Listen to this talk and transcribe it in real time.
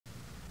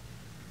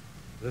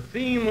The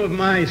theme of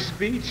my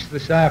speech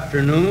this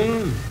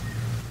afternoon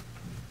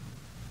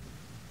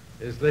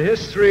is the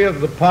history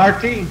of the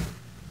party,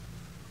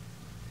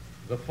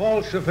 the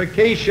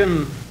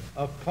falsification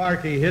of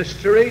party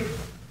history,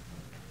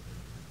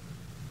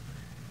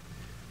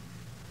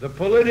 the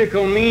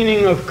political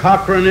meaning of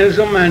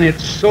Cochranism and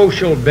its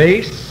social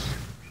base,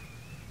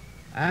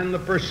 and the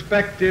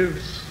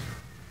perspectives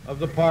of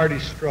the party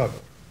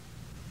struggle.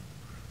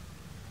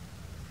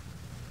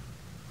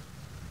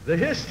 The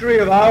history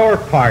of our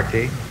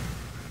party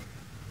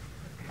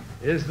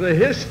is the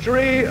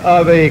history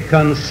of a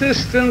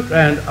consistent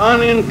and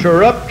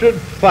uninterrupted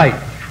fight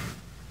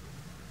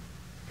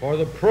for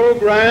the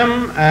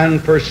program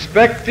and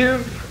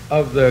perspective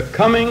of the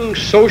coming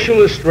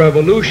socialist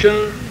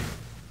revolution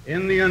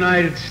in the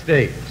United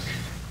States,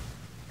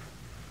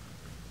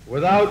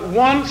 without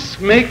once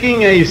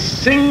making a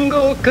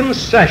single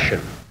concession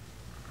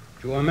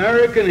to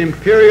American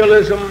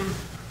imperialism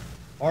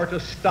or to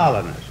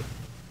Stalinism,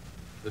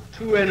 the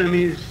two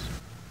enemies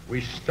we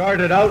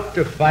started out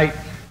to fight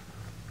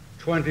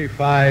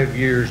 25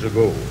 years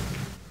ago.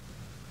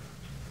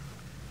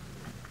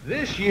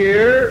 This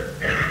year,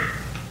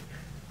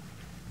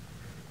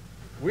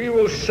 we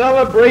will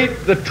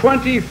celebrate the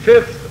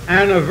 25th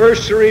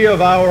anniversary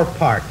of our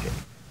party.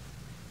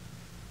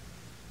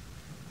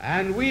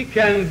 And we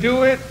can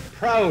do it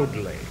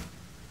proudly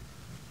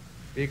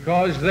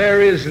because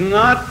there is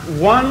not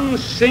one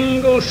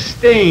single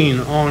stain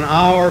on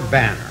our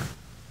banner.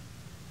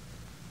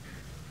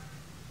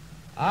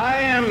 I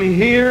am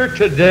here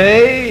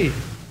today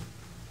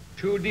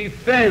to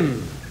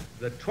defend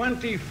the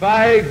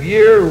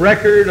 25-year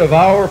record of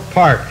our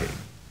party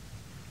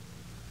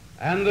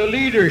and the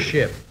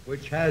leadership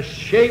which has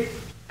shaped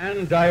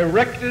and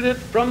directed it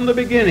from the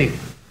beginning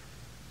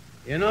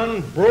in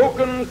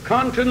unbroken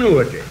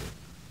continuity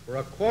for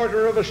a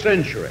quarter of a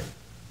century.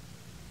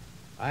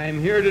 I am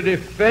here to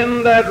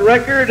defend that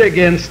record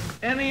against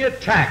any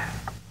attack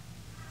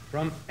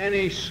from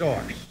any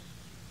source.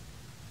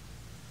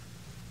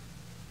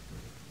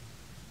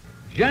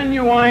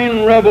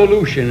 Genuine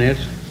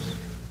revolutionists,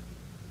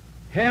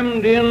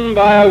 hemmed in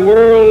by a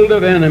world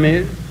of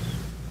enemies,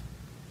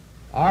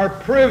 are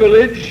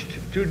privileged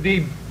to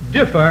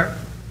differ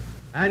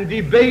and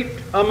debate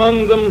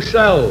among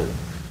themselves.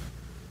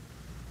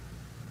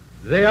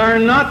 They are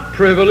not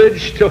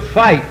privileged to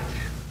fight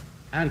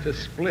and to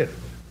split.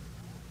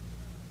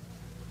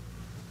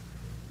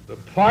 The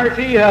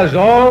party has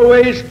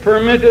always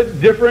permitted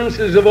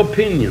differences of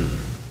opinion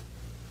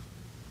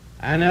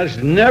and has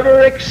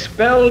never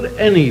expelled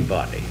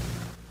anybody,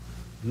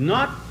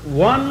 not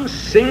one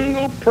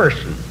single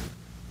person,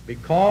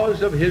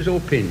 because of his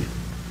opinion.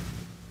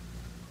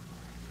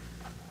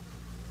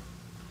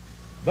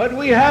 But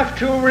we have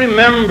to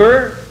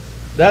remember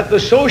that the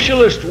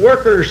Socialist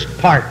Workers'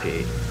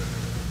 Party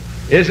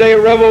is a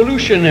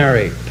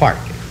revolutionary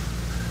party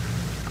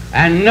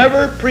and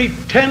never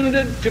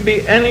pretended to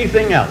be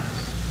anything else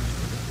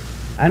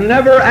and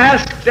never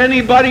asked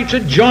anybody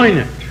to join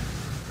it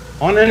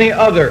on any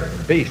other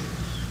basis.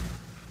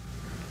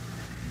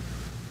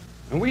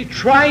 And we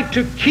try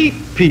to keep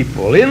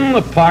people in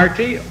the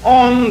party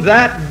on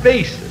that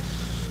basis.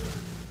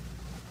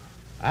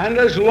 And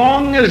as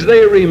long as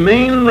they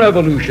remain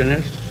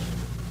revolutionists,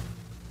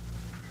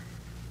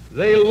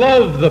 they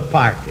love the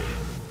party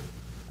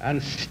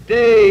and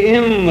stay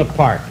in the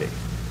party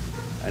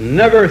and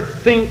never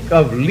think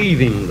of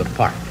leaving the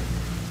party.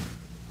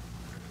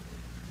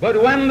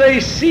 But when they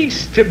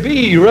cease to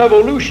be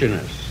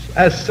revolutionists,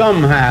 as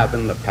some have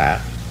in the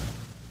past,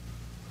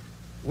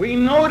 we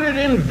noted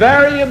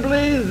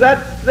invariably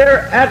that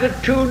their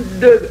attitude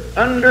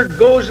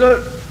undergoes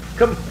a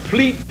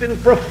complete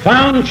and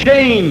profound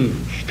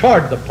change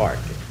toward the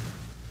party.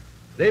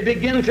 They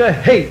begin to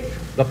hate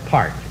the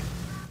party.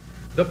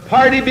 The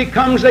party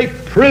becomes a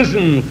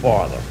prison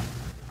for them,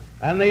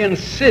 and they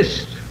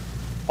insist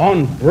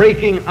on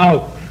breaking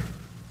out,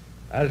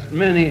 as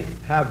many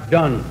have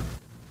done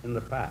in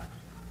the past.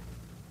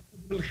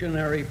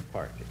 Revolutionary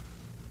party.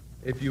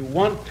 If you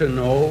want to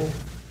know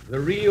the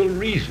real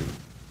reason,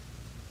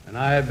 and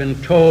I have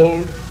been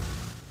told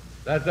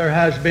that there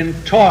has been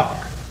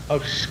talk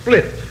of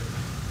split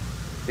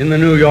in the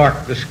New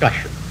York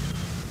discussion.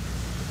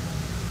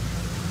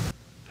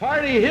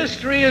 Party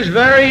history is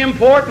very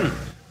important,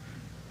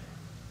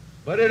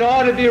 but it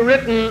ought to be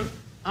written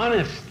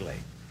honestly.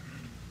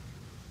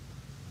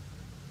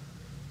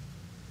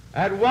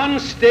 At one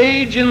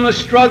stage in the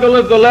struggle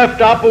of the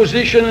left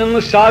opposition in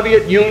the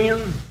Soviet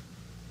Union,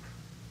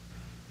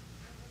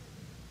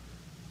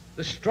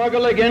 the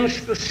struggle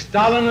against the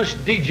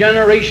Stalinist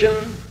degeneration,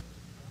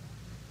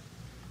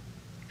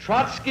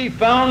 Trotsky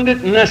found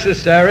it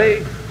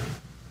necessary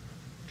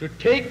to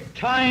take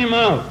time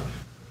out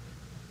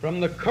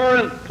from the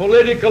current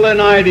political and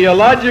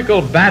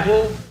ideological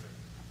battle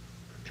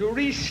to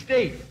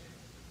restate,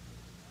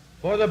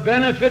 for the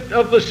benefit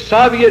of the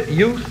Soviet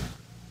youth,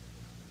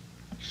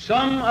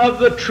 some of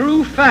the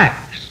true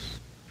facts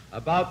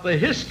about the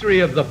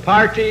history of the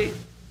party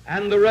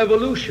and the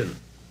revolution,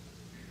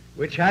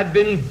 which had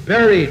been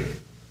buried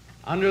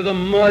under the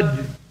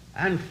mud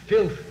and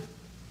filth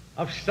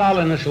of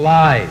Stalinist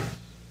lies.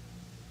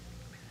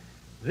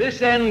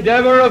 This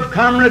endeavor of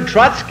Comrade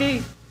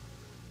Trotsky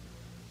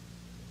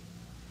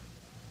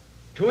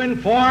to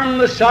inform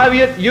the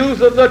Soviet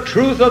youth of the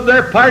truth of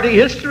their party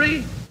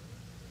history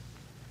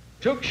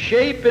took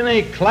shape in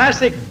a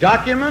classic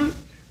document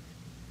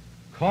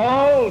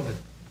called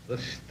the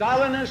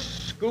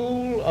Stalinist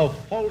School of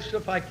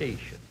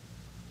Falsification.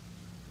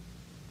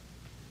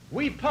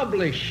 We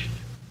published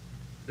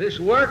this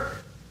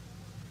work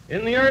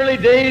in the early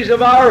days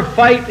of our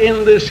fight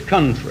in this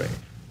country,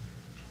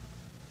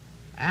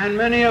 and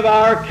many of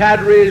our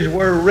cadres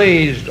were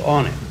raised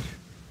on it.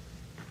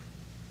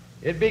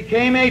 It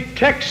became a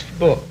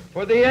textbook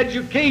for the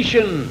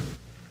education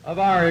of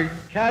our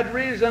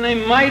cadres and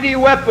a mighty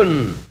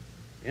weapon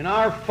in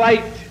our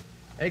fight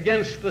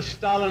against the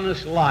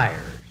Stalinist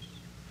liars.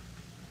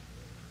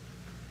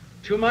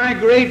 To my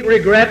great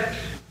regret,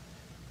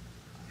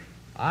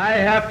 I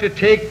have to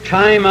take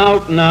time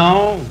out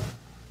now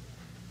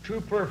to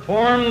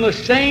perform the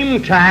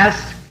same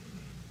task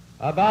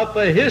about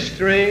the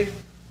history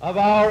of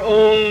our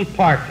own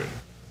party,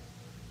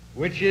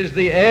 which is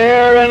the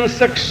heir and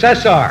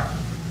successor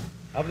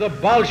of the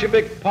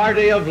Bolshevik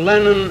party of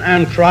Lenin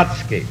and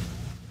Trotsky,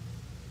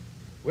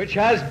 which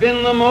has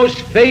been the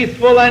most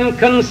faithful and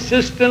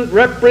consistent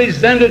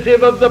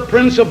representative of the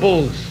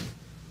principles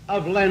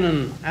of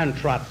Lenin and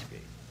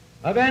Trotsky,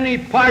 of any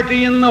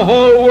party in the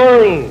whole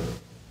world,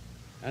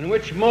 and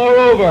which,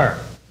 moreover,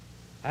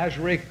 has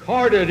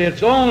recorded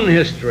its own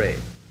history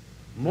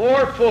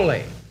more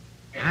fully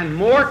and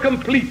more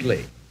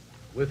completely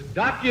with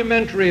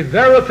documentary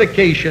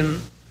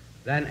verification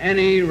than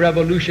any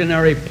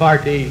revolutionary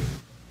party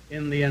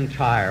in the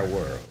entire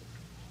world.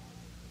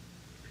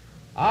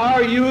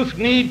 Our youth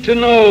need to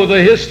know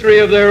the history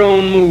of their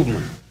own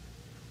movement.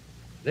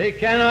 They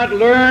cannot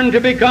learn to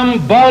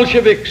become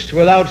Bolsheviks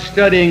without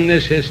studying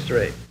this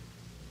history,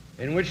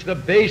 in which the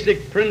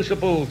basic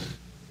principles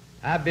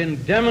have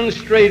been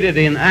demonstrated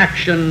in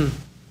action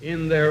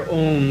in their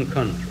own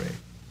country.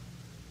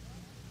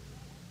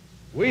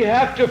 We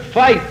have to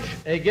fight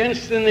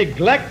against the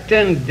neglect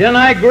and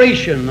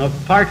denigration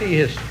of party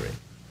history.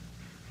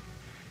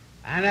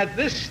 And at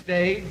this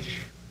stage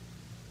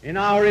in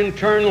our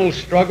internal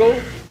struggle,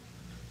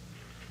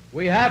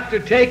 we have to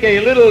take a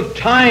little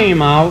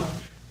time out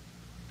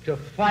to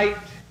fight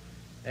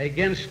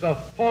against the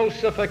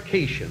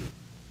falsification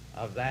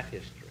of that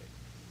history.